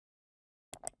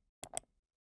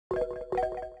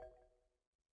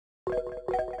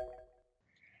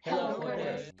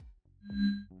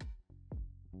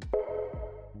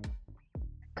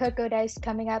Codegoda is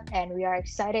coming up, and we are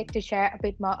excited to share a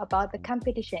bit more about the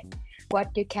competition,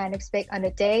 what you can expect on the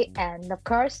day, and of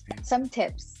course, some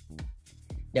tips.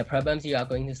 The problems you are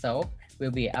going to solve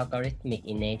will be algorithmic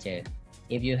in nature.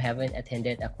 If you haven't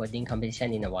attended a coding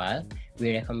competition in a while,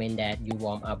 we recommend that you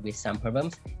warm up with some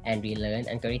problems and relearn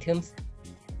algorithms.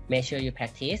 Make sure you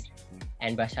practice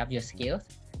and brush up your skills,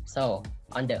 so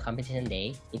on the competition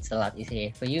day, it's a lot easier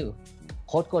for you.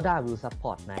 Codegoda will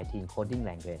support 19 coding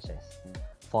languages,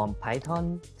 from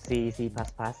Python, C, C++,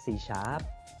 C#,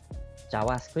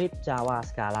 JavaScript, Java,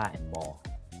 Scala, and more.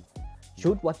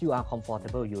 Choose what you are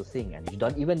comfortable using, and you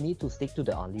don't even need to stick to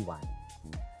the only one.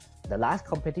 The last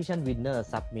competition winner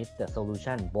submit the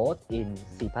solution both in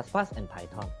C++ and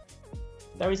Python.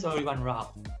 There is only one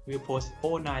route. We'll post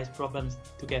all 9 problems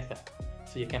together,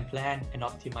 so you can plan and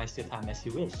optimize your time as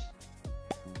you wish.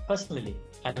 Personally,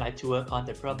 I'd like to work on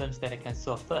the problems that I can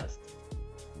solve first.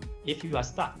 If you are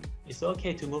stuck, it's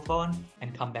okay to move on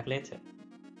and come back later.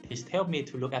 This helped me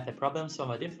to look at the problems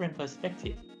from a different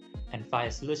perspective and find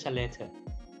a solution later.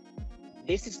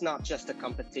 This is not just a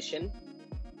competition,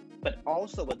 but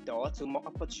also a door to more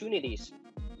opportunities.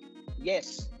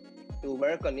 Yes, you'll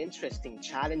work on interesting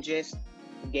challenges,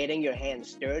 getting your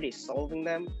hands dirty solving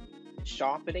them,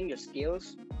 sharpening your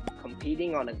skills,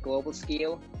 competing on a global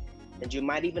scale, and you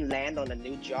might even land on a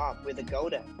new job with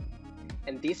Agoda.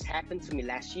 And this happened to me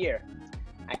last year.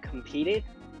 I competed,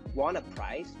 won a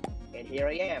prize, and here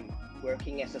I am,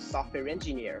 working as a software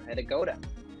engineer at Agoda.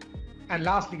 And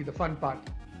lastly, the fun part,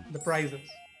 the prizes.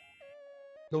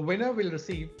 The winner will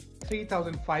receive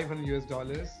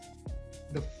 $3,500.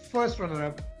 The first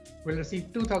runner-up will receive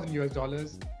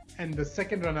 $2,000, and the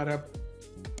second runner-up,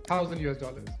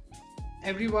 $1,000.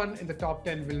 Everyone in the top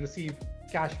 10 will receive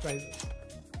cash prizes.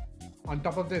 On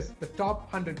top of this, the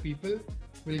top 100 people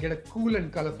will get a cool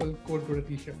and colorful Codegoda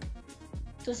t-shirt.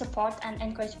 To support and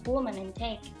encourage women in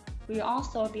tech, we will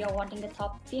also be awarding the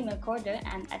top female coder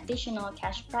an additional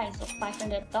cash prize of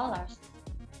 $500.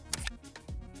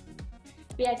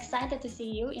 We are excited to see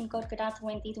you in Codegoda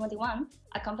 2021,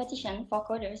 a competition for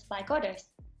coders by coders.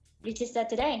 Register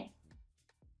today!